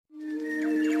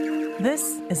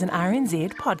This is an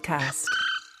RNZ podcast.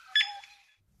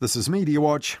 This is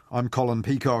Mediawatch. I'm Colin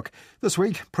Peacock. This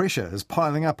week, pressure is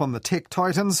piling up on the tech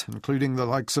titans, including the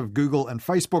likes of Google and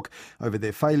Facebook, over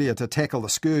their failure to tackle the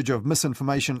scourge of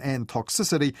misinformation and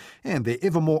toxicity and their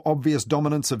ever more obvious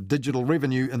dominance of digital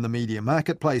revenue in the media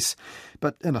marketplace.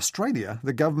 But in Australia,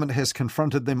 the government has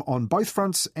confronted them on both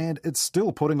fronts, and it's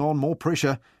still putting on more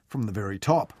pressure from the very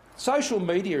top. Social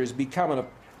media has become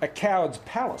a coward's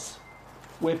palace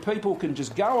where people can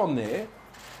just go on there,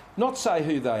 not say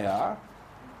who they are,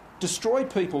 destroy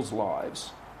people's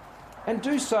lives, and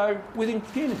do so with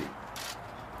impunity.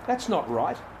 That's not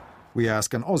right. We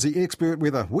ask an Aussie expert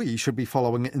whether we should be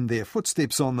following in their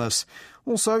footsteps on this.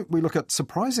 Also, we look at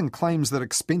surprising claims that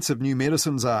expensive new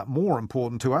medicines are more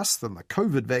important to us than the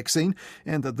COVID vaccine,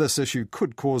 and that this issue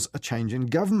could cause a change in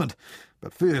government.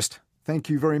 But first, thank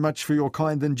you very much for your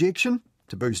kind injection.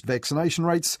 To boost vaccination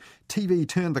rates, TV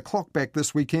turned the clock back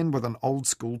this weekend with an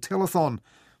old-school telethon.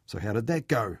 So how did that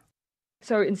go?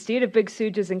 So instead of big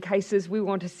surges in cases, we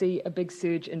want to see a big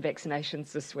surge in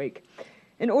vaccinations this week.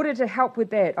 In order to help with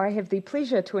that, I have the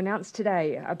pleasure to announce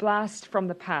today a blast from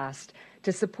the past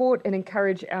to support and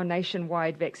encourage our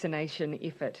nationwide vaccination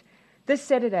effort. This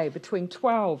Saturday between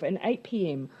 12 and 8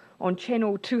 p.m. on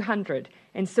Channel 200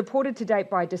 and supported to date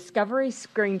by Discovery,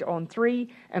 screened on 3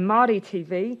 and Māori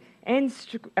TV and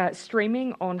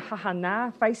streaming on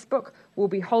Hahana Facebook, will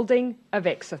be holding a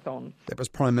Vaxathon. That was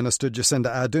Prime Minister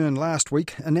Jacinda Ardern last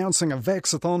week, announcing a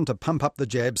Vaxathon to pump up the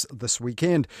jabs this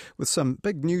weekend, with some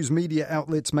big news media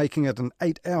outlets making it an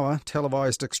 8-hour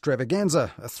televised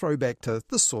extravaganza, a throwback to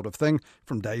this sort of thing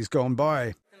from days gone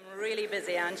by. Really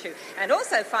busy, aren't you? And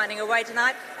also finding a way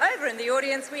tonight, over in the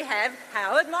audience we have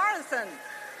Howard Morrison.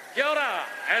 Kia ora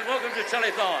and welcome to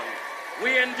Telethon.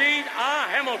 We indeed are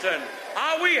Hamilton.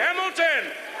 Are we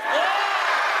Hamilton?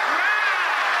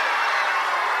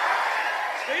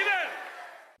 Stephen!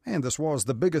 And this was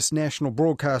the biggest national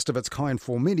broadcast of its kind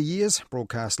for many years,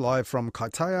 broadcast live from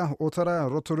Kaitaia, Otara,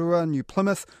 Rotorua, New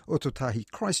Plymouth, Ōtautahi,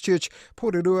 Christchurch,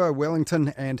 Porirua, Wellington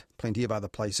and plenty of other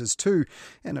places too.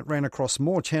 And it ran across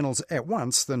more channels at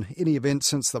once than any event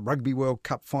since the Rugby World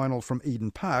Cup final from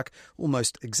Eden Park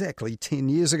almost exactly 10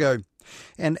 years ago.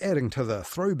 And adding to the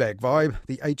throwback vibe,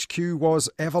 the HQ was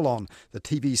Avalon, the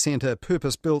TV centre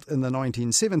purpose-built in the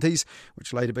 1970s,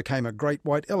 which later became a great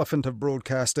white elephant of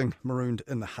broadcasting marooned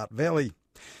in the Hutt Valley.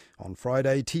 On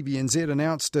Friday, TVNZ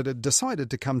announced it had decided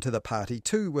to come to the party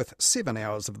too, with 7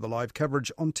 hours of the live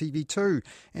coverage on TV2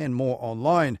 and more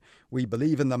online. We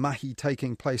believe in the mahi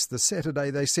taking place this Saturday,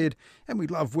 they said, and we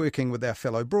love working with our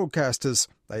fellow broadcasters,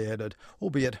 they added,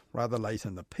 albeit rather late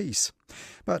in the piece.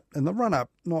 But in the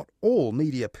run-up, not all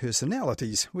media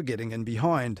personalities were getting in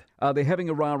behind. They're having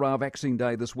a rah-rah vaccine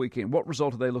day this weekend. What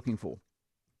result are they looking for?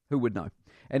 Who would know?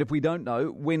 And if we don't know,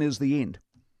 when is the end?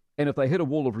 And if they hit a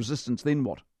wall of resistance, then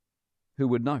what? Who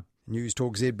would know? News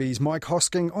Talk ZB's Mike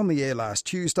Hosking on the air last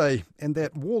Tuesday, and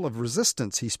that wall of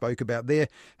resistance he spoke about there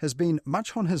has been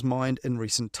much on his mind in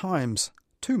recent times.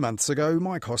 2 months ago,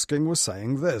 Mike Hosking was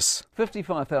saying this.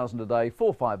 55,000 a day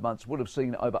for 5 months would have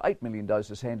seen over 8 million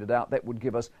doses handed out. That would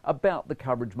give us about the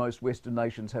coverage most Western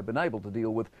nations have been able to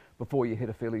deal with before you hit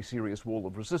a fairly serious wall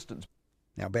of resistance.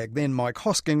 Now, back then, Mike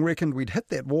Hosking reckoned we'd hit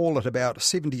that wall at about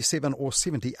 77 or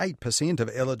 78% of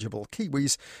eligible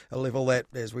Kiwis, a level that,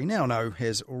 as we now know,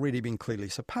 has already been clearly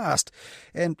surpassed.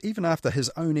 And even after his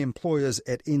own employers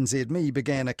at NZME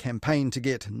began a campaign to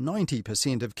get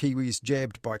 90% of Kiwis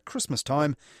jabbed by Christmas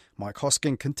time, Mike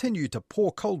Hosking continued to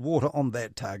pour cold water on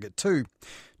that target too.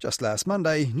 Just last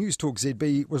Monday, News Talk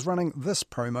ZB was running this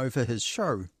promo for his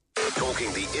show.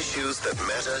 Talking the issues that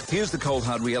matter. Here's the cold,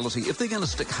 hard reality. If they're going to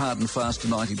stick hard and fast to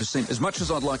 90%, as much as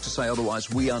I'd like to say otherwise,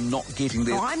 we are not getting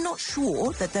there. Well, I'm not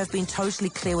sure that they've been totally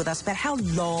clear with us about how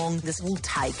long this will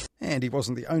take. And he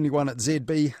wasn't the only one at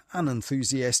ZB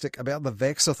unenthusiastic about the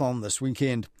Vaxathon this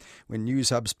weekend, when News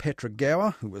Hub's Patrick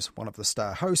Gower, who was one of the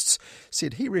star hosts,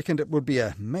 said he reckoned it would be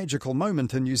a magical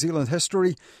moment in New Zealand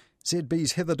history.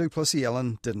 ZB's Heather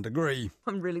Duplessis-Allen didn't agree.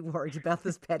 I'm really worried about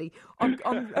this, Paddy.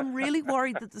 I'm really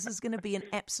worried that this is going to be an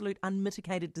absolute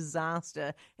unmitigated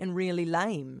disaster and really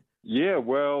lame. Yeah,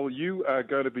 well, you are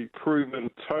going to be proven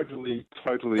totally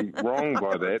wrong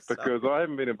by that, because I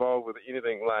haven't been involved with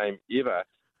anything lame ever.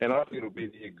 And I think it'll be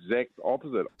the exact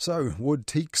opposite. So would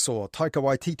Teeks or Taika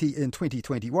Waititi in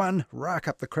 2021 rack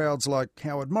up the crowds like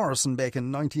Howard Morrison back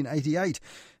in 1988?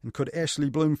 And could Ashley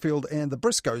Bloomfield and the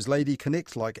Briscoes lady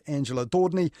connect like Angela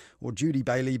Dordney or Judy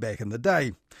Bailey back in the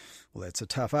day? Well, that's a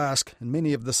tough ask, and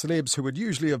many of the celebs who would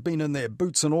usually have been in their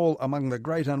boots and all among the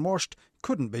great unwashed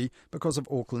couldn't be because of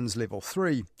Auckland's level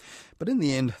 3. But in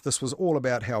the end, this was all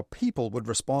about how people would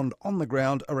respond on the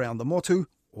ground around the motu,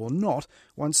 or not,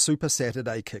 once Super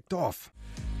Saturday kicked off.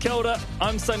 Kia ora,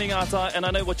 I'm Sonny Ngata, and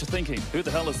I know what you're thinking. Who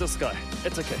the hell is this guy?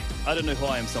 It's okay, I don't know who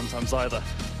I am sometimes either.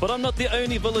 But I'm not the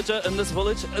only villager in this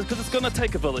village, because it's going to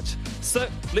take a village. So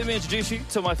let me introduce you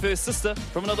to my first sister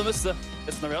from another mister.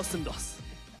 It's Narelle Sindos.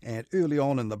 And early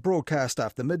on in the broadcast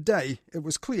after midday, it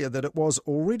was clear that it was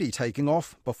already taking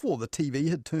off before the TV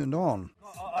had turned on.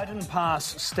 I didn't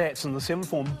pass stats in the 7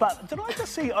 form, but did I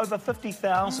just see over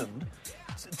 50,000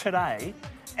 today?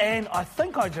 And I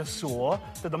think I just saw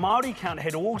that the Māori count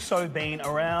had also been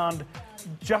around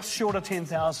just short of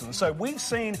 10,000. So we've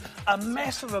seen a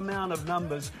massive amount of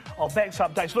numbers of Vax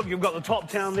updates. Look, you've got the top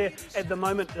town there at the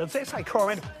moment. Does that say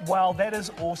Coromandel? Wow, that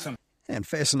is awesome. And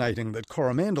fascinating that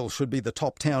Coromandel should be the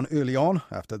top town early on,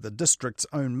 after the district's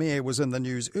own mayor was in the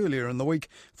news earlier in the week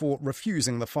for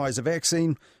refusing the Pfizer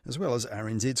vaccine, as well as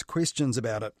RNZ's questions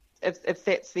about it. If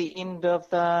that's the end of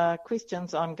the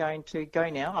questions, I'm going to go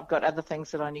now. I've got other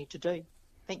things that I need to do.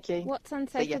 Thank you. What's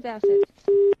unsafe about it?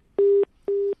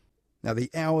 Now,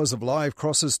 the hours of live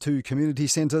crosses to community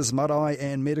centres, marae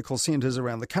and medical centres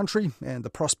around the country, and the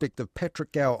prospect of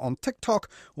Patrick Gow on TikTok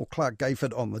or Clark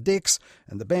Gayford on the decks,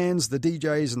 and the bands, the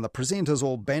DJs and the presenters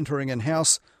all bantering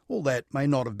in-house, all that may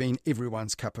not have been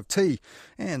everyone's cup of tea.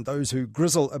 And those who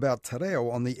grizzle about te reo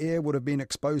on the air would have been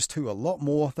exposed to a lot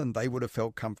more than they would have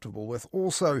felt comfortable with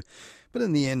also. But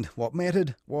in the end, what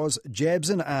mattered was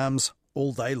jabs and arms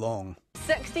all day long.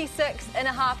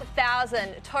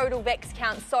 66,500 total vax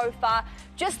count so far,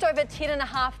 just over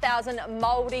 10,500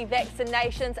 Māori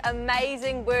vaccinations.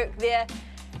 Amazing work there.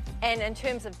 And in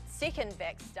terms of second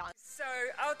vax done. So,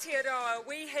 Aotearoa,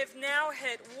 we have now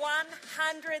hit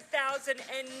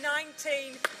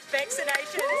 100,019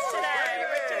 vaccinations today,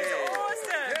 which is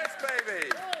awesome. Yes, baby.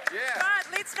 Yeah. But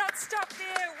let's not stop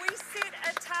there. We set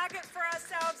a target for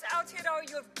ourselves. Aotearoa,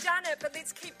 you've done it, but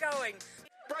let's keep going.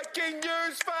 Breaking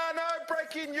news, whānau,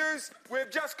 breaking news.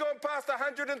 We've just gone past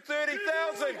 130,000.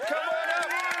 Come on up.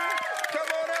 Come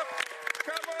on up.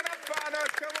 Come on up, whānau.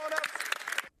 Come on up.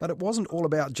 But it wasn't all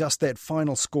about just that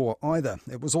final score either.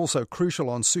 It was also crucial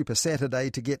on Super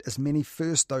Saturday to get as many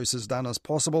first doses done as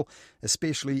possible,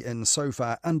 especially in so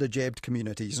far under-jabbed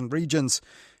communities and regions.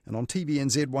 And on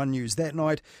TVNZ1 News that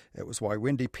night, it was why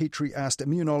Wendy Petrie asked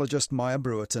immunologist Maya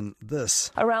Brewerton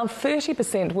this. Around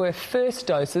 30% were first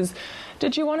doses.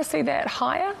 Did you want to see that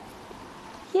higher?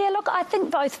 Yeah, look, I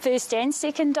think both first and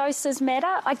second doses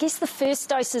matter. I guess the first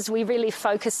doses we really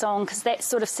focus on because that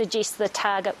sort of suggests the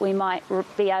target we might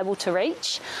be able to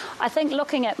reach. I think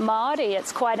looking at Māori,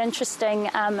 it's quite interesting.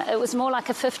 It was more like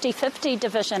a 50-50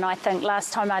 division, I think,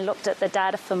 last time I looked at the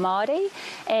data for Māori.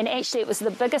 And actually it was the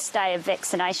biggest day of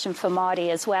vaccination for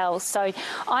Māori as well. So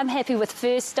I'm happy with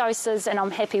first doses and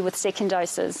I'm happy with second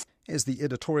doses. As the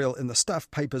editorial in the Stuff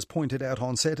papers pointed out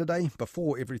on Saturday,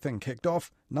 before everything kicked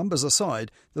off, numbers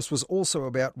aside, this was also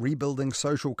about rebuilding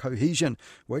social cohesion,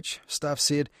 which, Stuff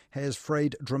said, has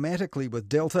frayed dramatically with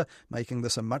Delta, making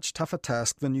this a much tougher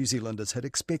task than New Zealanders had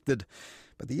expected.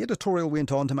 But the editorial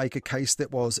went on to make a case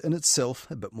that was in itself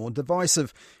a bit more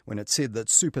divisive, when it said that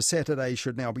Super Saturday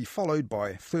should now be followed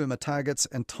by firmer targets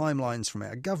and timelines from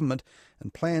our government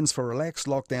and plans for relaxed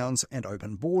lockdowns and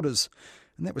open borders.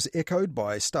 And that was echoed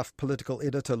by Stuff political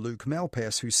editor Luke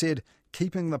Malpass, who said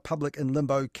keeping the public in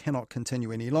limbo cannot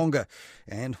continue any longer.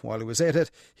 And while he was at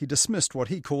it, he dismissed what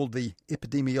he called the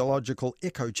epidemiological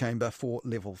echo chamber for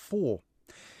level 4.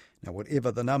 Now,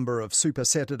 whatever the number of Super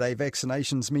Saturday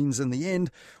vaccinations means in the end,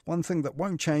 one thing that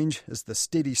won't change is the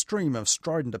steady stream of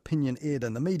strident opinion aired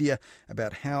in the media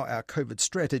about how our COVID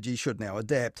strategy should now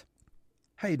adapt.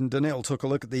 Hayden Donnell took a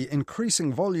look at the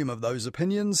increasing volume of those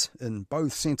opinions, in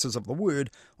both senses of the word,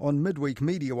 on Midweek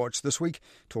Mediawatch this week,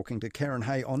 talking to Karen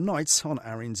Hay on Nights on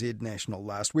RNZ National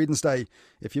last Wednesday.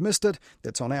 If you missed it,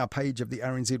 that's on our page of the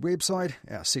RNZ website,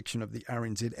 our section of the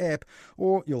RNZ app,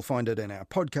 or you'll find it in our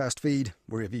podcast feed,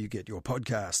 wherever you get your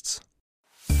podcasts.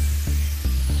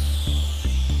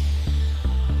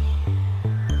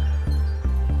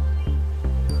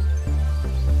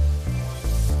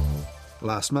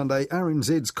 Last Monday,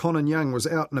 RNZ's Conan Young was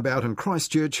out and about in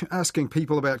Christchurch asking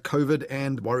people about COVID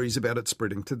and worries about it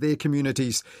spreading to their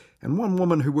communities. And one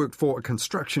woman who worked for a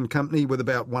construction company with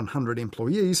about 100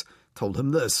 employees told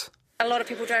him this. A lot of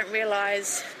people don't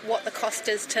realise what the cost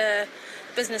is to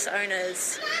business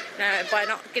owners, by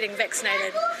not getting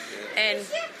vaccinated, and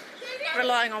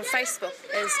relying on Facebook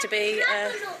is to be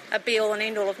a be-all and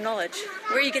end-all of knowledge.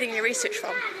 Where are you getting your research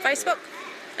from? Facebook,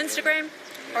 Instagram,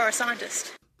 or a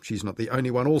scientist? She's not the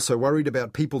only one also worried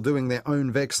about people doing their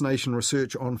own vaccination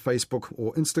research on Facebook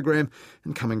or Instagram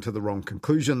and coming to the wrong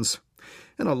conclusions.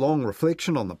 In a long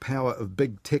reflection on the power of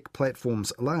big tech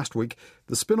platforms last week,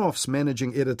 the Spin-Off's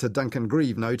managing editor Duncan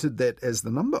Grieve noted that as the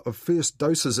number of first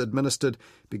doses administered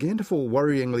began to fall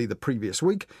worryingly the previous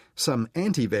week, some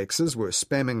anti-vaxxers were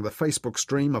spamming the Facebook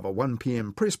stream of a 1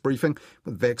 p.m. press briefing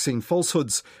with vaccine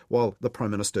falsehoods, while the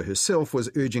Prime Minister herself was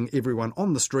urging everyone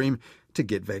on the stream to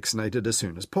get vaccinated as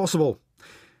soon as possible.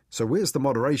 So where's the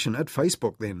moderation at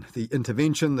Facebook then? The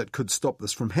intervention that could stop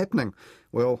this from happening?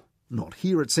 Well, not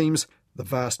here, it seems. The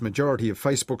vast majority of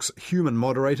Facebook's human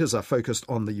moderators are focused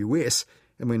on the US,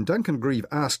 and when Duncan Grieve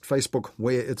asked Facebook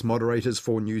where its moderators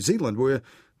for New Zealand were,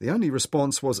 the only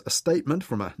response was a statement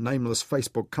from a nameless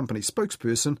Facebook company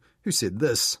spokesperson who said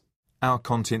this. Our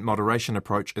content moderation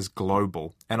approach is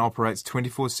global and operates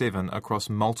 24/7 across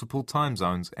multiple time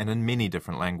zones and in many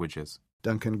different languages.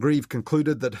 Duncan Grieve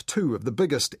concluded that two of the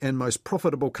biggest and most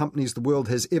profitable companies the world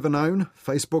has ever known,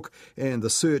 Facebook and the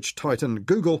search titan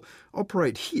Google,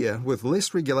 operate here with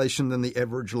less regulation than the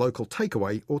average local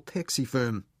takeaway or taxi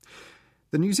firm.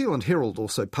 The New Zealand Herald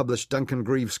also published Duncan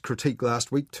Grieve's critique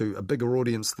last week to a bigger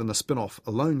audience than a spin-off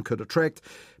alone could attract,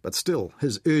 but still,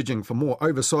 his urging for more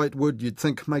oversight would, you'd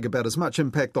think, make about as much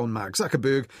impact on Mark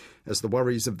Zuckerberg as the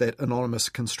worries of that anonymous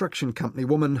construction company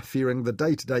woman fearing the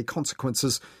day-to-day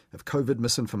consequences of COVID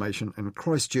misinformation in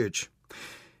Christchurch.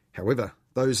 However,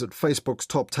 those at Facebook's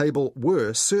top table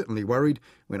were certainly worried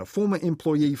when a former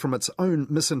employee from its own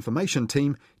misinformation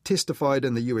team testified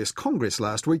in the US Congress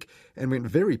last week and went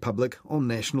very public on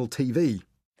national TV.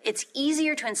 It's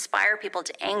easier to inspire people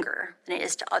to anger than it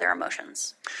is to other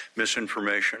emotions.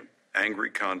 Misinformation, angry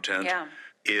content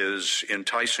is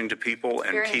enticing to people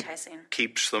and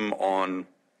keeps them on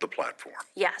the platform.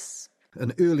 Yes.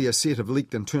 An earlier set of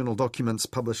leaked internal documents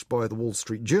published by the Wall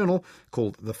Street Journal,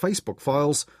 called the Facebook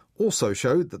Files, also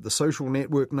showed that the social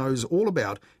network knows all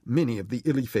about many of the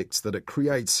ill effects that it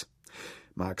creates.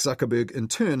 Mark Zuckerberg in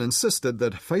turn insisted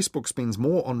that Facebook spends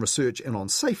more on research and on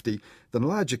safety than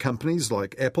larger companies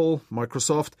like Apple,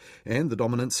 Microsoft and the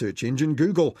dominant search engine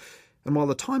Google. And while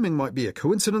the timing might be a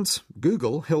coincidence,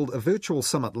 Google held a virtual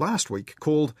summit last week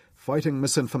called Fighting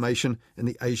Misinformation in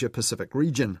the Asia-Pacific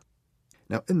Region.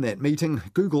 Now, in that meeting,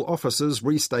 Google officers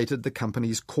restated the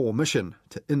company's core mission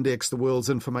to index the world's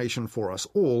information for us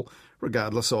all,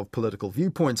 regardless of political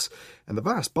viewpoints. And the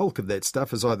vast bulk of that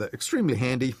stuff is either extremely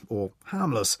handy or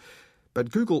harmless.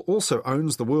 But Google also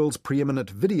owns the world's preeminent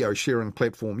video sharing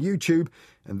platform YouTube,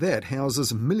 and that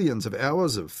houses millions of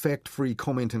hours of fact-free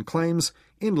comment and claims,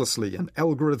 endlessly and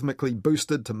algorithmically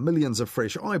boosted to millions of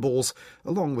fresh eyeballs,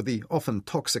 along with the often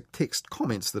toxic text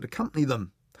comments that accompany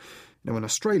them. Now, in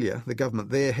Australia, the government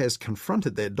there has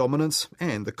confronted their dominance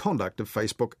and the conduct of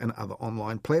Facebook and other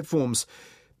online platforms.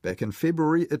 Back in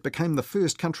February, it became the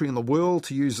first country in the world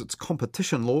to use its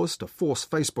competition laws to force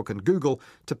Facebook and Google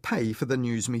to pay for the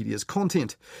news media's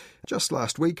content. Just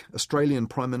last week, Australian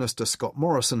Prime Minister Scott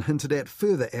Morrison hinted at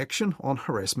further action on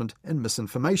harassment and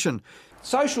misinformation.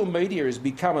 Social media has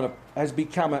become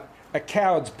a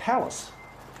coward's palace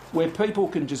where people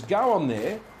can just go on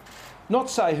there,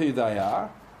 not say who they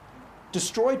are,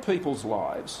 destroy people's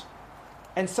lives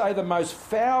and say the most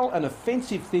foul and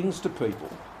offensive things to people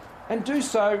and do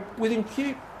so with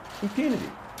impunity.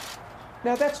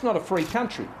 Now, that's not a free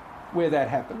country where that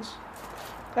happens.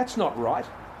 That's not right.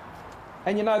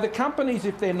 And, you know, the companies,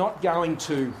 if they're not going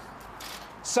to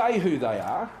say who they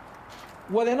are,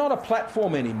 well, they're not a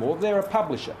platform anymore, they're a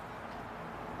publisher.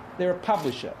 They're a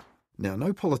publisher. Now,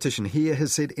 no politician here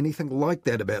has said anything like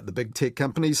that about the big tech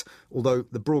companies, although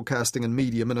the Broadcasting and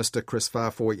Media Minister Chris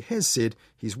Farfoy has said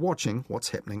he's watching what's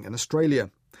happening in Australia.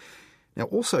 Now,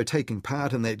 also taking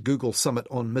part in that Google Summit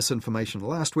on Misinformation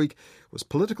last week was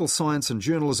political science and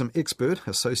journalism expert,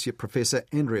 Associate Professor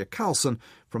Andrea Carlson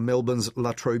from Melbourne's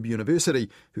La Trobe University,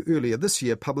 who earlier this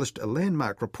year published a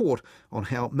landmark report on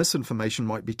how misinformation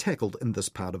might be tackled in this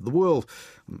part of the world.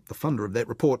 The funder of that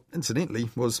report,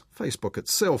 incidentally, was Facebook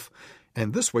itself.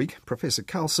 And this week, Professor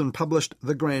Carlson published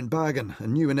The Grand Bargain, a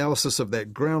new analysis of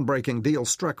that groundbreaking deal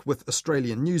struck with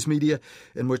Australian news media,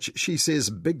 in which she says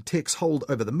big tech's hold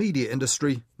over the media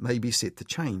industry may be set to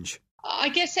change. I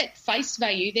guess at face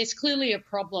value, there's clearly a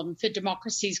problem for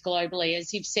democracies globally,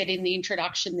 as you've said in the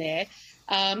introduction there,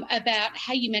 about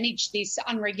how you manage this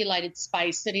unregulated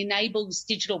space that enables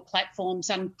digital platforms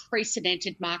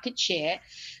unprecedented market share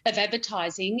of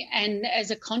advertising and as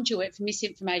a conduit for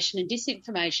misinformation and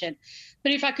disinformation.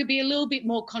 But if I could be a little bit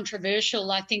more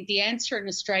controversial, I think the answer in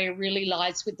Australia really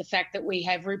lies with the fact that we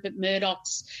have Rupert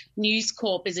Murdoch's News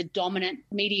Corp as a dominant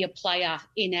media player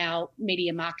in our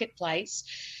media marketplace.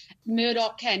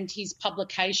 Murdoch and his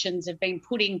publications have been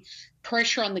putting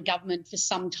pressure on the government for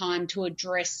some time to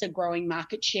address the growing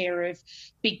market share of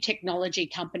big technology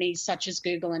companies such as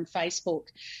Google and Facebook.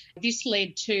 This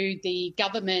led to the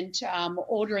government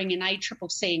ordering an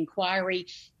ACCC inquiry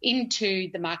into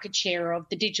the market share of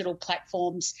the digital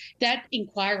platforms. That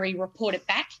inquiry reported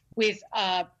back with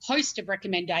a host of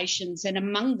recommendations, and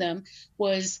among them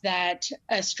was that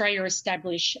Australia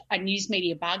establish a news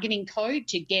media bargaining code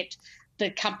to get the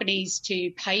companies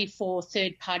to pay for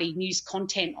third-party news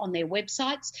content on their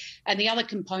websites. And the other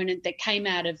component that came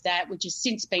out of that, which has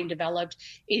since been developed,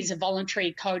 is a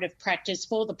voluntary code of practice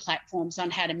for the platforms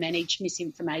on how to manage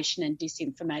misinformation and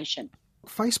disinformation.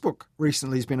 Facebook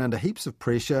recently has been under heaps of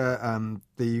pressure.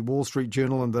 The Wall Street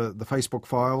Journal and the Facebook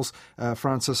files,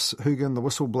 Francis Haugen, the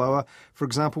whistleblower, for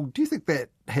example. Do you think that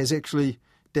has actually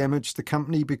damaged the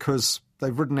company because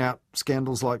they've ridden out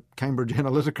scandals like Cambridge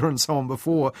Analytica and so on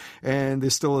before, and they're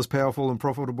still as powerful and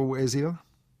profitable as ever?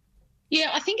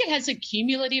 Yeah, I think it has a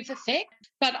cumulative effect,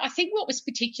 but I think what was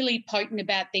particularly potent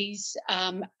about these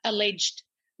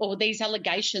these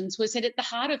allegations was that at the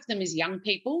heart of them is young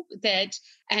people,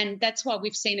 and that's why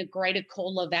we've seen a greater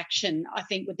call of action, I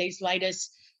think, with these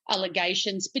latest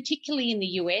allegations, particularly in the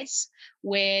US,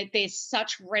 where there's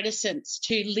such reticence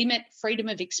to limit freedom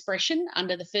of expression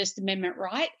under the First Amendment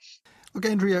right. Look,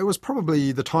 Andrea, it was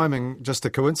probably the timing just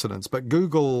a coincidence, but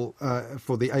Google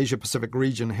for the Asia-Pacific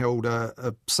region held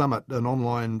a summit, an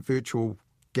online virtual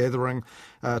gathering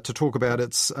to talk about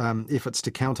its efforts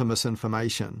to counter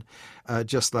misinformation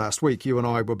just last week. You and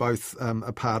I were both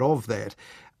a part of that.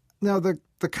 Now, the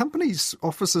company's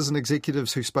officers and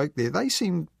executives who spoke there, they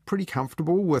seemed pretty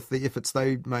comfortable with the efforts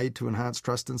they made to enhance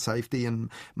trust and safety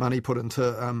and money put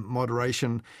into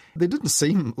moderation. There didn't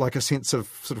seem like a sense of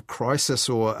sort of crisis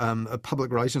or a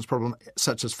public relations problem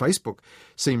such as Facebook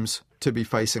seems to be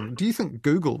facing. Do you think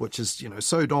Google, which is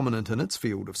so dominant in its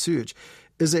field of search,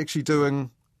 is actually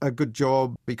doing a good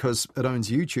job because it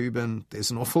owns YouTube and there's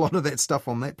an awful lot of that stuff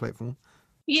on that platform?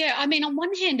 Yeah, I mean, on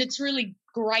one hand, it's really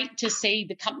great to see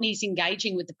the companies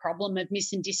engaging with the problem of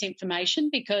mis and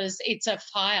disinformation because it's a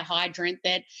fire hydrant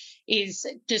that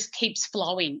just keeps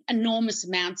flowing, enormous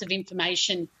amounts of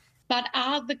information. But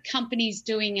are the companies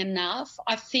doing enough?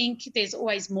 I think there's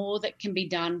always more that can be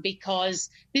done because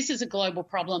this is a global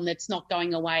problem that's not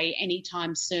going away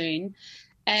anytime soon.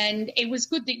 And it was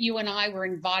good that you and I were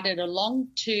invited along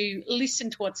to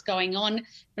listen to what's going on.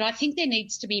 But I think there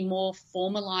needs to be more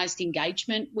formalised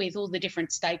engagement with all the different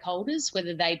stakeholders,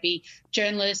 whether they be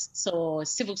journalists or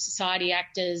civil society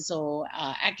actors or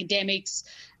academics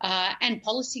and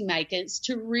policymakers,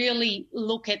 to really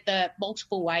look at the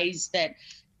multiple ways that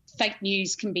fake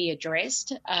news can be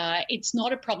addressed. It's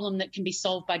not a problem that can be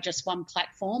solved by just one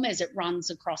platform as it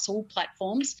runs across all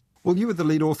platforms. Well, you were the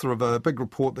lead author of a big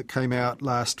report that came out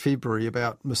last February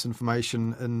about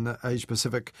misinformation in the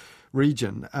Asia-Pacific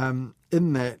region.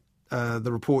 In that,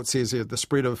 the report says the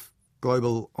spread of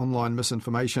global online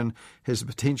misinformation has the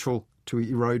potential to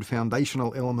erode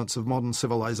foundational elements of modern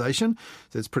civilization.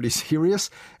 That's pretty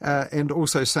serious. And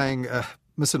also saying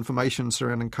misinformation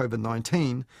surrounding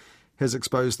COVID-19 has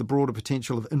exposed the broader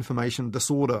potential of information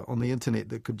disorder on the internet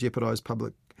that could jeopardise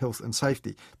public health and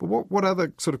safety. But what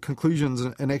other sort of conclusions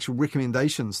and actual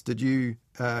recommendations did you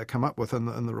come up with in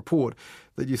the report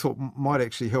that you thought might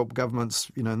actually help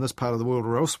governments, in this part of the world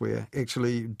or elsewhere,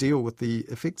 actually deal with the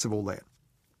effects of all that?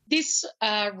 This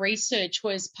research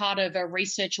was part of a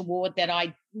research award that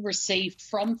I received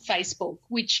from Facebook,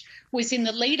 which was in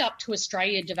the lead up to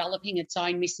Australia developing its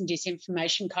own mis and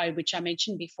disinformation code, which I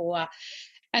mentioned before.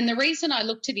 And the reason I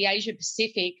look to the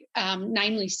Asia-Pacific,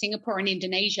 namely Singapore and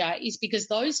Indonesia, is because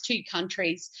those two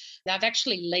countries, they've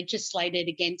actually legislated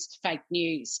against fake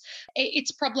news.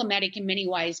 It's problematic in many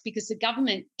ways because the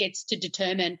government gets to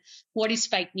determine what is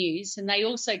fake news, and they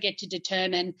also get to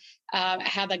determine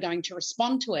how they're going to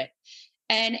respond to it.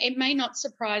 And it may not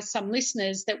surprise some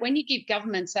listeners that when you give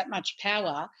governments that much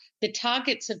power, the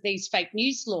targets of these fake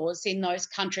news laws in those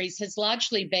countries has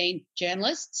largely been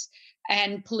journalists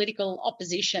and political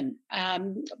opposition,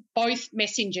 both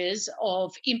messengers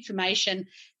of information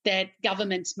that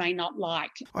governments may not like.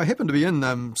 I happened to be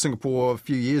in Singapore a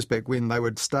few years back when they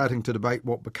were starting to debate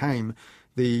what became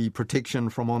the Protection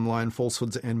from Online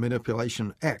Falsehoods and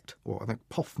Manipulation Act, or I think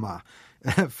POFMA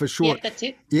for short. Yeah, that's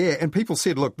it. Yeah, and people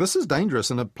said, look, this is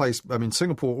dangerous in a place,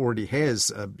 Singapore already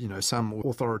has, some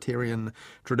authoritarian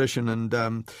tradition,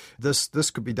 and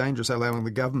this could be dangerous, allowing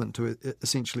the government to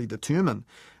essentially determine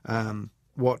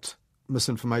what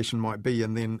misinformation might be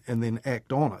and then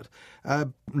act on it.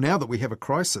 Now that we have a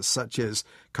crisis such as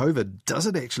COVID, does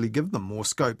it actually give them more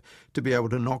scope to be able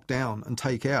to knock down and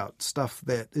take out stuff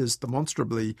that is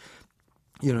demonstrably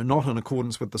not in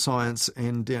accordance with the science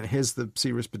and has the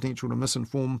serious potential to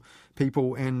misinform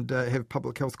people and have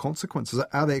public health consequences?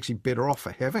 Are they actually better off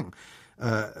for having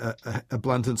a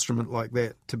blunt instrument like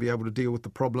that to be able to deal with the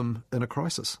problem in a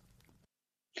crisis?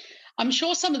 I'm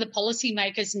sure some of the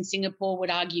policymakers in Singapore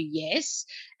would argue yes,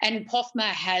 and POFMA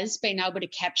has been able to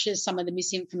capture some of the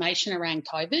misinformation around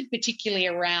COVID, particularly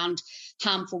around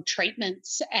harmful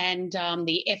treatments and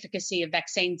the efficacy of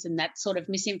vaccines and that sort of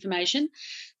misinformation.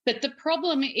 But the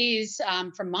problem is,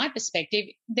 from my perspective,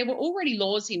 there were already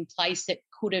laws in place that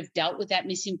could have dealt with that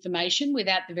misinformation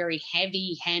without the very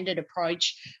heavy-handed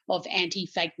approach of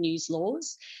anti-fake news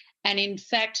laws. And in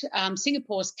fact,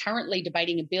 Singapore is currently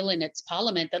debating a bill in its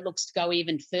parliament that looks to go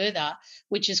even further,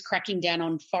 which is cracking down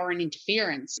on foreign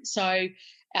interference. So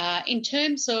in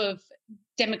terms of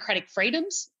democratic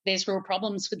freedoms, there's real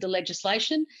problems with the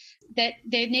legislation, that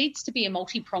there needs to be a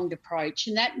multi-pronged approach.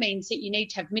 And that means that you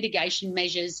need to have mitigation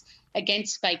measures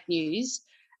against fake news,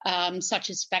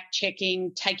 such as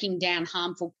fact-checking, taking down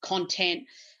harmful content.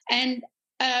 And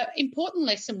important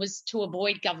lesson was to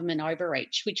avoid government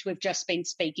overreach, which we've just been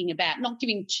speaking about, not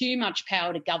giving too much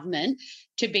power to government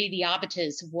to be the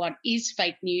arbiters of what is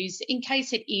fake news in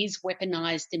case it is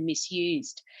weaponised and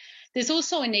misused. There's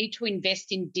also a need to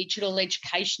invest in digital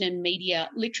education and media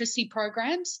literacy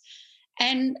programs,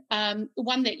 and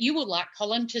one that you will like,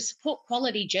 Colin, to support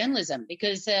quality journalism,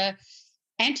 because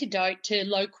antidote to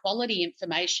low-quality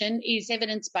information is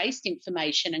evidence-based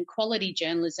information, and quality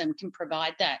journalism can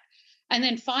provide that. And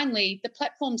then finally, the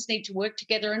platforms need to work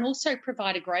together and also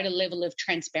provide a greater level of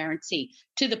transparency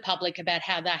to the public about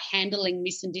how they're handling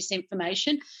mis and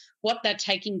disinformation, what they're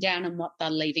taking down and what they're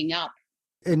leaving up.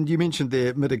 And you mentioned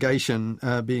there mitigation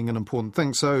being an important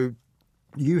thing. So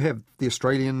you have the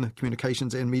Australian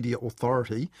Communications and Media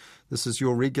Authority. This is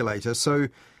your regulator. So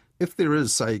if there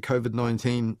is, say,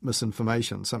 COVID-19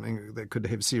 misinformation, something that could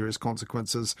have serious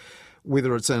consequences,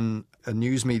 whether it's in a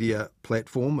news media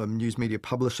platform, a news media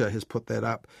publisher has put that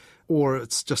up, or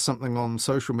it's just something on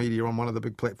social media on one of the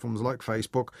big platforms like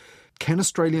Facebook, can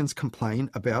Australians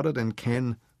complain about it, and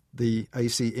can the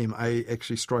ACMA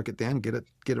actually strike it down, get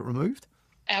it removed?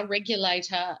 Our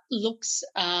regulator looks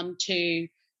to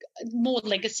more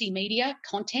legacy media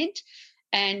content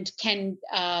and can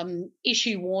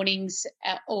issue warnings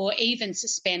or even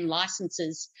suspend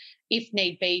licences if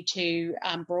need be to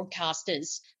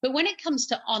broadcasters. But when it comes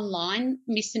to online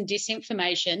mis and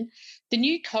disinformation, the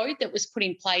new code that was put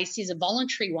in place is a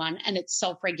voluntary one, and it's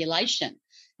self-regulation.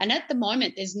 And at the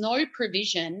moment, there's no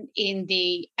provision in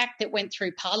the Act that went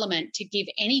through Parliament to give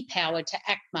any power to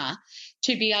ACMA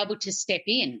to be able to step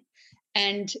in.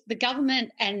 And the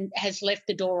government has left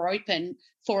the door open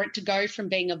for it to go from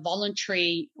being a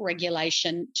voluntary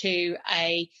regulation to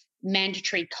a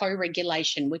mandatory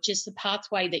co-regulation, which is the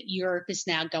pathway that Europe is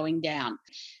now going down.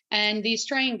 And the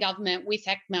Australian government with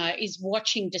ACMA is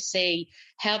watching to see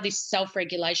how this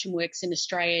self-regulation works in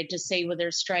Australia, to see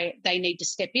whether they need to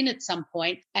step in at some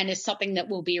point, and is something that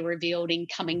will be revealed in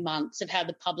coming months of how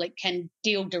the public can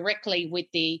deal directly with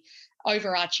the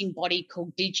overarching body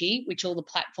called Digi, which all the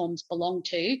platforms belong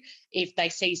to, if they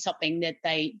see something that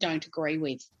they don't agree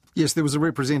with. Yes, there was a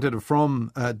representative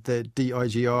from the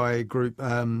DIGI group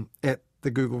at the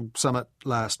Google Summit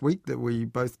last week that we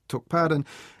both took part in,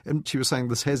 and she was saying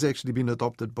this has actually been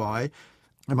adopted by,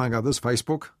 among others,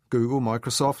 Facebook, Google,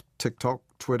 Microsoft, TikTok,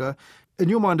 Twitter. In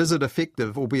your mind, is it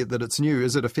effective, albeit that it's new,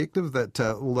 is it effective that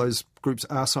all those groups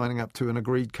are signing up to an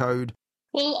agreed code?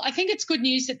 Well, I think it's good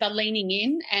news that they're leaning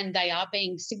in and they are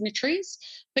being signatories.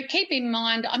 But keep in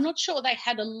mind, I'm not sure they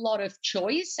had a lot of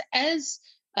choice. As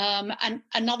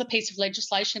another piece of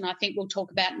legislation I think we'll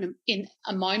talk about in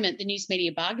a moment, the News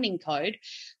Media Bargaining Code,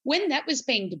 when that was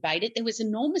being debated, there was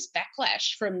enormous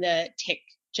backlash from the tech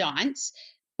giants.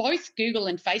 Both Google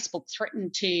and Facebook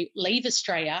threatened to leave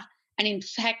Australia. And in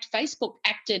fact, Facebook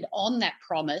acted on that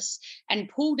promise and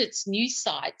pulled its news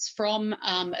sites from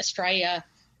Australia's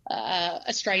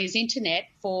internet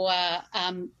for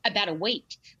about a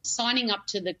week. Signing up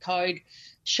to the code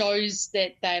shows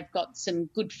that they've got some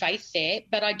good faith there,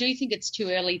 but I do think it's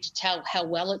too early to tell how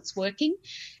well it's working.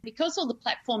 Because all the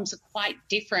platforms are quite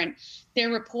different, their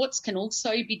reports can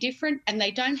also be different, and they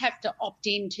don't have to opt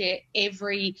into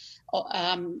every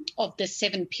of the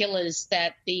 7 pillars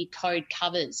that the code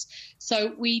covers.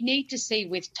 So we need to see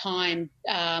with time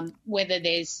whether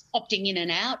there's opting in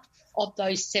and out of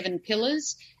those 7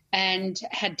 pillars, and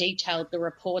how detailed the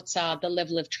reports are, the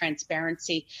level of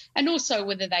transparency, and also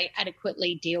whether they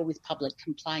adequately deal with public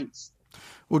complaints.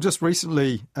 Well, just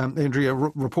recently, Andrea, a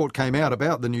report came out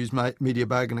about the News Media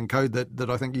Bargaining Code that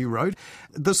I think you wrote.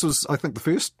 This was, I think, the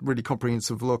first really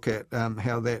comprehensive look at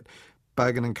how that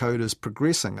bargaining code is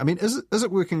progressing. I mean, is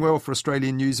it working well for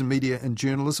Australian news and media and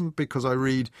journalism? Because I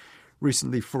read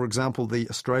recently, for example, the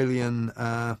Australian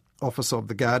Office of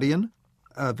the Guardian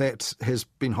that has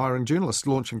been hiring journalists,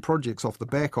 launching projects off the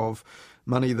back of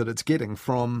money that it's getting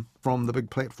from the big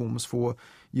platforms for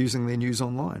using their news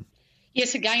online.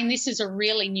 Yes, again, this is a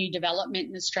really new development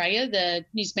in Australia. The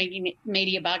News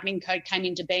Media Bargaining Code came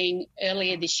into being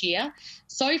earlier this year.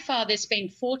 So far, there's been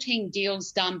 14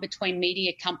 deals done between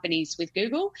media companies with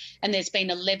Google, and there's been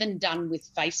 11 done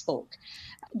with Facebook.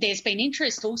 There's been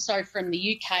interest also from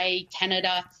the UK,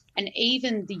 Canada, and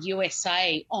even the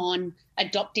USA on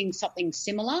adopting something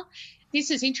similar. This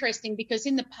is interesting because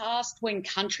in the past, when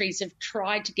countries have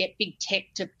tried to get big tech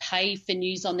to pay for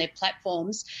news on their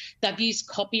platforms, they've used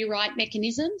copyright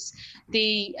mechanisms.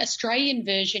 The Australian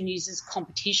version uses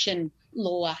competition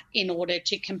law in order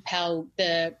to compel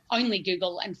only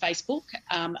Google and Facebook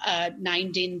are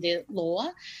named in the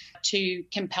law to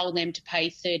compel them to pay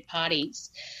third parties.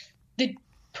 The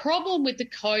problem with the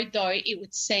code, though, it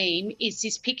would seem, is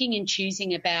this picking and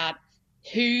choosing about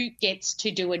who gets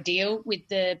to do a deal with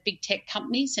the big tech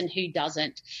companies and who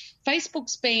doesn't.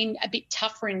 Facebook's been a bit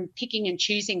tougher in picking and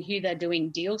choosing who they're doing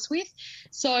deals with.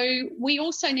 So we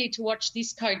also need to watch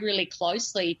this code really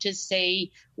closely to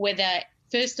see whether,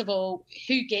 first of all,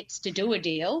 who gets to do a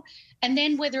deal, and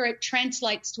then whether it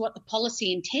translates to what the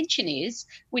policy intention is,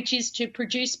 which is to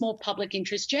produce more public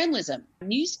interest journalism.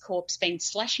 News Corp's been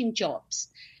slashing jobs.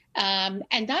 And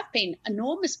they've been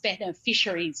enormous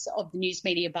beneficiaries of the News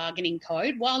Media Bargaining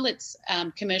Code. While it's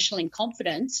commercial in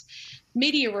confidence,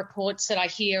 media reports that I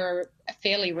hear are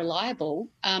fairly reliable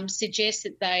suggest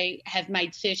that they have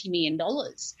made $30 million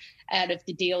out of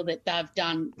the deal that they've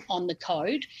done on the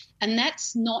code. And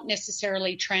that's not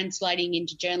necessarily translating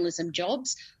into journalism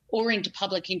jobs or into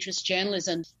public interest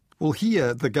journalism. Well,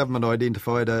 here the government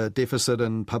identified a deficit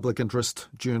in public interest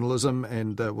journalism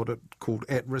and what it called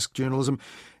at-risk journalism,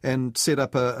 and set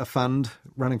up a fund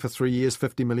running for 3 years,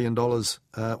 $50 million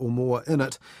or more in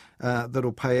it,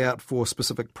 that'll pay out for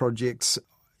specific projects.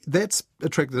 That's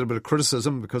attracted a bit of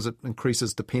criticism because it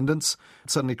increases dependence,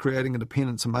 suddenly creating a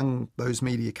dependence among those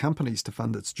media companies to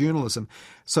fund its journalism.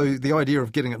 So the idea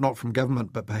of getting it not from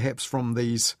government but perhaps from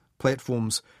these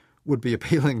platforms would be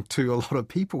appealing to a lot of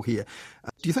people here.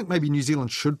 Do you think maybe New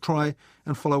Zealand should try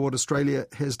and follow what Australia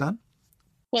has done?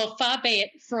 Well, far be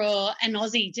it for an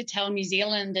Aussie to tell New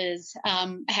Zealanders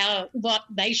what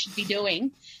they should be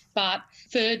doing. But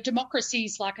for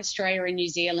democracies like Australia and New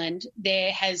Zealand,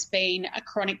 there has been a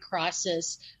chronic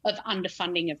crisis of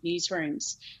underfunding of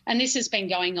newsrooms. And this has been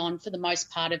going on for the most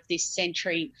part of this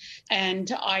century.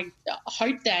 And I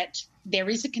hope that there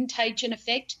is a contagion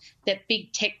effect, that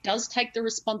big tech does take the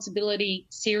responsibility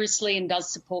seriously and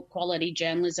does support quality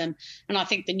journalism. And I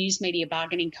think the News Media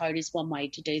Bargaining Code is one way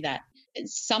to do that.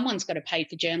 Someone's got to pay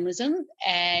for journalism,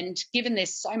 and given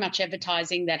there's so much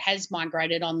advertising that has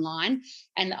migrated online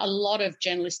and a lot of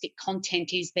journalistic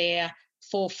content is there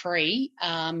for free,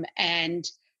 and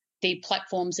the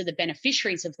platforms are the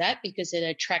beneficiaries of that because it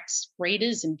attracts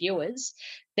readers and viewers,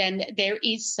 then there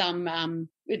is some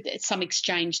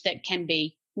exchange that can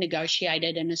be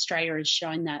negotiated, and Australia has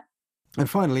shown that. And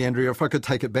finally, Andrea, if I could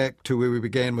take it back to where we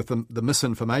began with the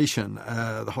misinformation,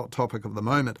 the hot topic of the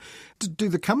moment, do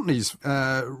the companies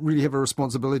really have a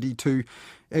responsibility to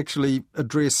actually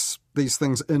address these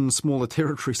things in smaller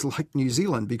territories like New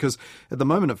Zealand? Because at the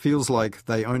moment it feels like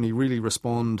they only really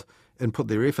respond and put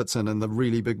their efforts in the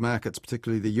really big markets,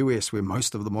 particularly the US, where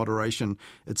most of the moderation,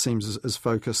 it seems, is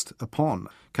focused upon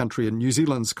country. And New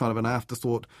Zealand's kind of an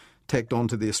afterthought tacked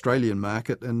onto the Australian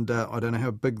market, and I don't know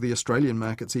how big the Australian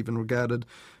market's even regarded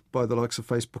by the likes of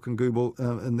Facebook and Google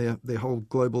in their whole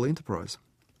global enterprise.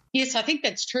 Yes, I think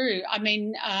that's true. I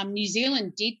mean, New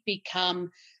Zealand did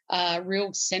become a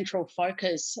real central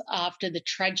focus after the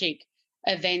tragic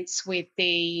events with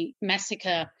the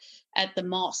massacre at the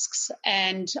mosques.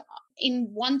 And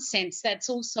in one sense, that's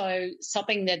also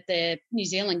something that the New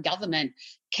Zealand government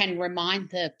can remind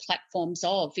the platforms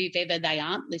of if ever they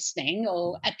aren't listening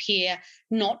or appear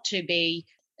not to be.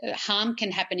 Harm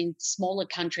can happen in smaller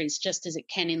countries just as it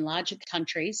can in larger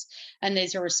countries, and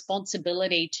there's a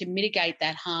responsibility to mitigate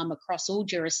that harm across all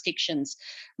jurisdictions,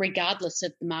 regardless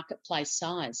of the marketplace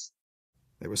size.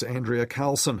 That was Andrea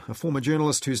Carlson, a former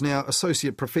journalist who's now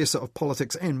Associate Professor of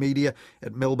Politics and Media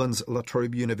at Melbourne's La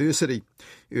Trobe University.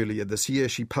 Earlier this year,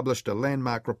 she published a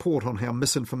landmark report on how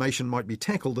misinformation might be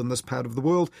tackled in this part of the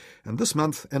world, and this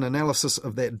month, an analysis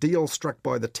of that deal struck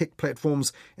by the tech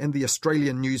platforms and the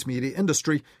Australian news media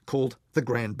industry called the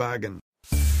Grand Bargain.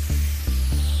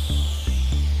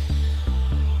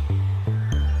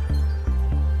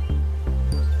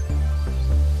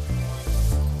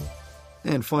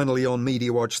 And finally on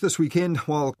Mediawatch this weekend,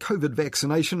 while COVID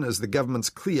vaccination is the government's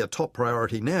clear top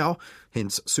priority now,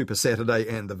 hence Super Saturday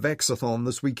and the Vaxathon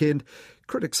this weekend,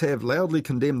 critics have loudly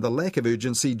condemned the lack of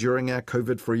urgency during our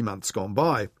COVID-free months gone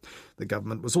by. The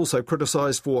government was also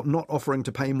criticised for not offering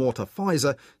to pay more to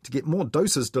Pfizer to get more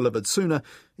doses delivered sooner,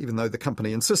 even though the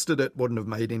company insisted it wouldn't have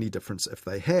made any difference if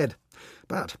they had.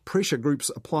 But pressure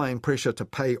groups applying pressure to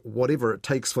pay whatever it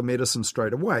takes for medicine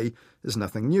straight away is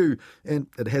nothing new, and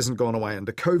it hasn't gone away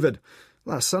under COVID.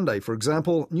 Last Sunday, for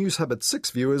example, News Hub at 6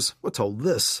 viewers were told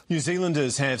this. New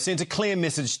Zealanders have sent a clear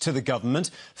message to the government: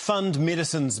 fund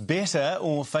medicines better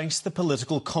or face the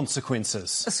political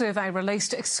consequences. A survey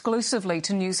released exclusively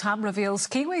to News Hub reveals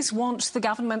Kiwis want the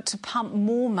government to pump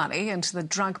more money into the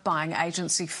drug buying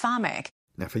agency Pharmac.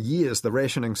 Now, for years, the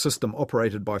rationing system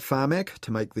operated by Pharmac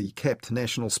to make the capped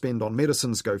national spend on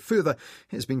medicines go further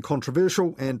has been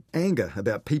controversial, and anger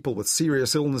about people with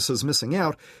serious illnesses missing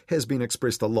out has been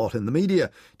expressed a lot in the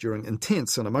media during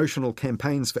intense and emotional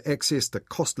campaigns for access to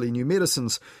costly new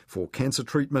medicines for cancer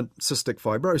treatment, cystic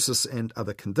fibrosis and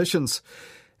other conditions.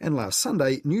 And last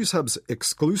Sunday, News Hub's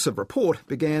exclusive report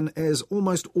began as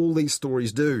almost all these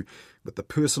stories do, with the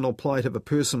personal plight of a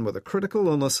person with a critical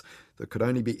illness that could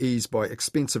only be eased by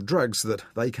expensive drugs that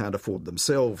they can't afford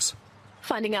themselves.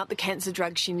 Finding out the cancer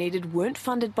drugs she needed weren't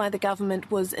funded by the government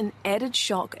was an added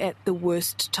shock at the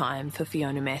worst time for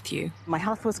Fiona Matthew. My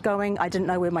health was going, I didn't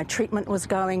know where my treatment was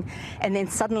going, and then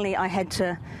suddenly I had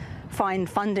to find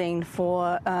funding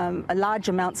for large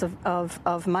amounts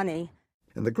of money.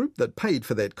 And the group that paid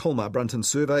for that Colmar-Brunton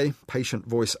survey, Patient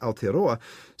Voice Aotearoa,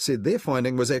 said their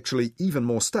finding was actually even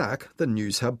more stark than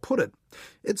News Hub put it.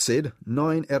 It said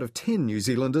 9 out of 10 New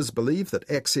Zealanders believe that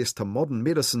access to modern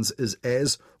medicines is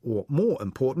as or more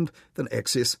important than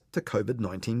access to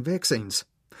COVID-19 vaccines.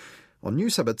 On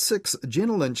News Hub at 6,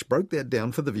 Jenna Lynch broke that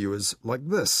down for the viewers like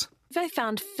this. They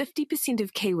found 50%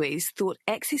 of Kiwis thought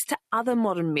access to other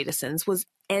modern medicines was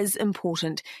as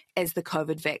important as the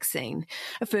COVID vaccine.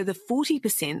 A further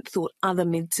 40% thought other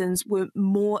medicines were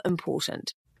more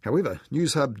important. However,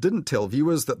 News Hub didn't tell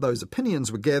viewers that those opinions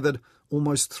were gathered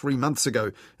almost 3 months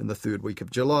ago in the third week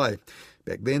of July.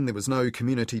 Back then, there was no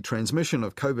community transmission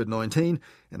of COVID-19,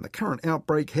 and the current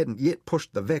outbreak hadn't yet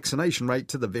pushed the vaccination rate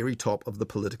to the very top of the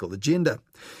political agenda.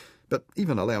 But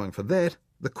even allowing for that,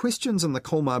 the questions in the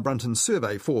Colmar-Brunton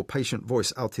survey for Patient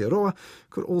Voice Aotearoa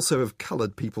could also have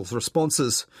coloured people's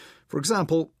responses. For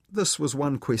example, this was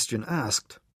one question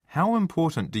asked. How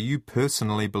important do you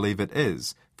personally believe it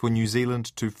is for New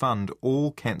Zealand to fund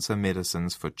all cancer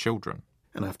medicines for children?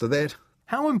 And after that,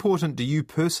 how important do you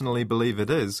personally believe it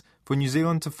is for New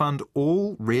Zealand to fund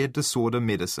all rare disorder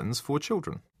medicines for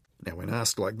children? Now, when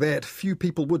asked like that, few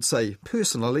people would say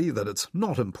personally that it's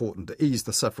not important to ease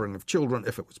the suffering of children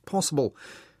if it was possible.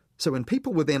 So when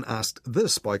people were then asked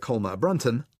this by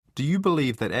Colmar-Brunton, do you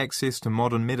believe that access to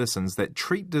modern medicines that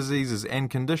treat diseases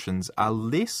and conditions are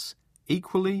less,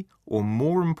 equally, or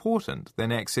more important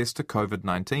than access to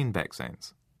COVID-19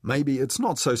 vaccines? Maybe it's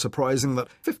not so surprising that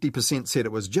 50% said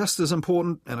it was just as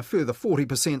important and a further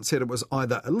 40% said it was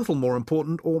either a little more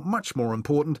important or much more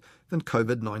important than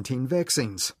COVID-19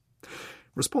 vaccines.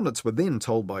 Respondents were then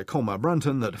told by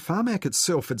Colmar-Brunton that Pharmac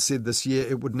itself had said this year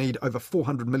it would need over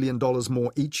 $400 million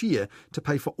more each year to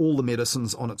pay for all the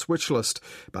medicines on its wish list.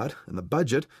 But in the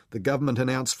budget, the government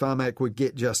announced Pharmac would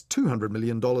get just $200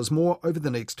 million more over the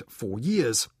next 4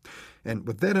 years. And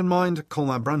with that in mind,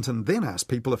 Colmar-Brunton then asked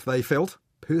people if they felt,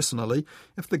 personally,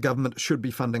 if the government should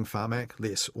be funding Pharmac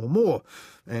less or more.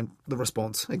 And the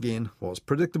response, again, was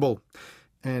predictable.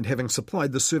 And having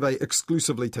supplied the survey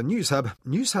exclusively to News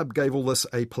Hub gave all this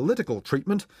a political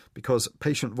treatment because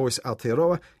Patient Voice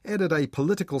Aotearoa added a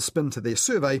political spin to their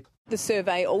survey. The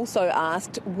survey also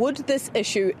asked, would this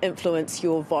issue influence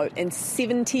your vote? And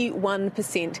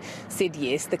 71% said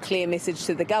yes. The clear message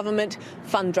to the government: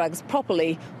 fund drugs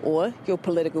properly or your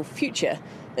political future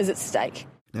is at stake.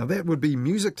 Now that would be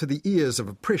music to the ears of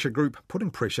a pressure group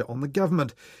putting pressure on the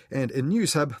government. And in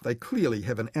Newshub, they clearly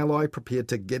have an ally prepared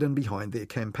to get in behind their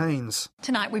campaigns.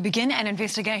 Tonight we begin an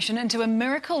investigation into a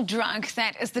miracle drug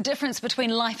that is the difference between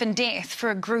life and death for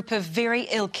a group of very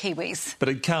ill Kiwis. But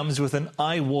it comes with an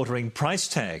eye-watering price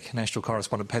tag. National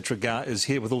correspondent Patrick Garr is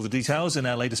here with all the details in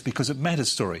our latest Because It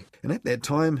Matters story. And at that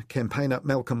time, campaigner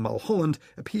Malcolm Mulholland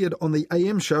appeared on the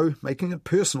AM show, making it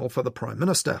personal for the Prime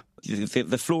Minister.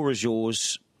 The floor is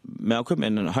yours, Malcolm,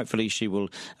 and hopefully she will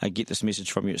get this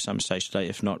message from you at some stage today,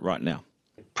 if not right now.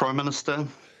 Prime Minister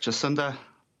Jacinda,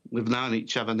 we've known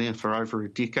each other now for over a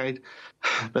decade,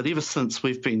 but ever since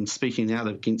we've been speaking out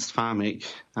against Pharmac,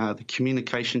 the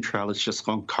communication trail has just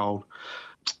gone cold.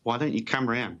 Why don't you come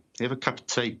round, have a cup of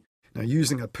tea? Now,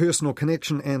 using a personal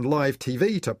connection and live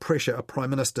TV to pressure a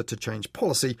Prime Minister to change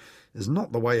policy is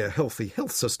not the way a healthy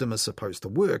health system is supposed to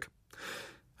work.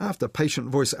 After Patient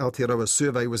Voice Aotearoa's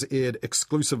survey was aired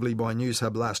exclusively by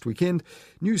Newshub last weekend,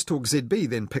 News Talk ZB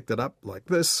then picked it up like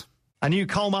this. A new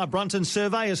Colmar-Brunton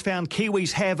survey has found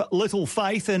Kiwis have little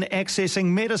faith in accessing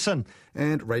medicine.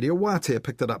 And Radio Wātea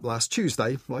picked it up last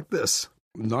Tuesday like this.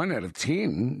 9 out of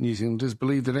 10 New Zealanders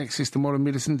believe that access to modern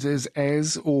medicines is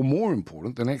as or more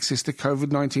important than access to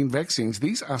COVID-19 vaccines.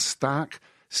 These are stark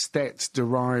stats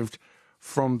derived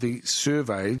from the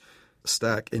survey.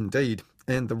 Stark indeed.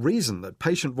 And the reason that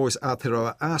Patient Voice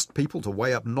Aotearoa asked people to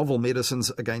weigh up novel medicines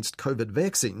against COVID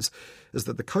vaccines is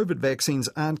that the COVID vaccines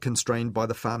aren't constrained by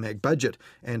the Pharmac budget,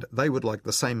 and they would like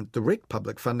the same direct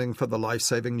public funding for the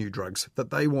life-saving new drugs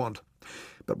that they want.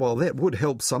 But while that would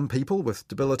help some people with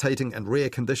debilitating and rare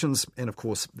conditions, and of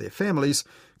course their families,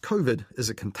 COVID is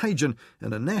a contagion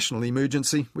and a national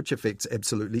emergency which affects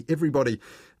absolutely everybody.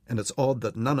 And it's odd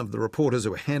that none of the reporters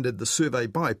who were handed the survey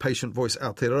by Patient Voice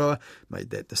Aotearoa made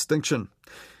that distinction.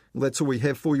 Well, that's all we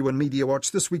have for you in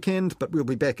Mediawatch this weekend, but we'll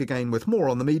be back again with more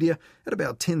on the media at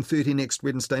about 10:30 next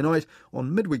Wednesday night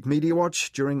on Midweek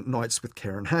Mediawatch during Nights with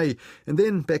Karen Hay, and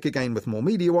then back again with more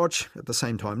Mediawatch at the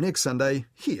same time next Sunday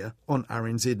here on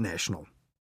RNZ National.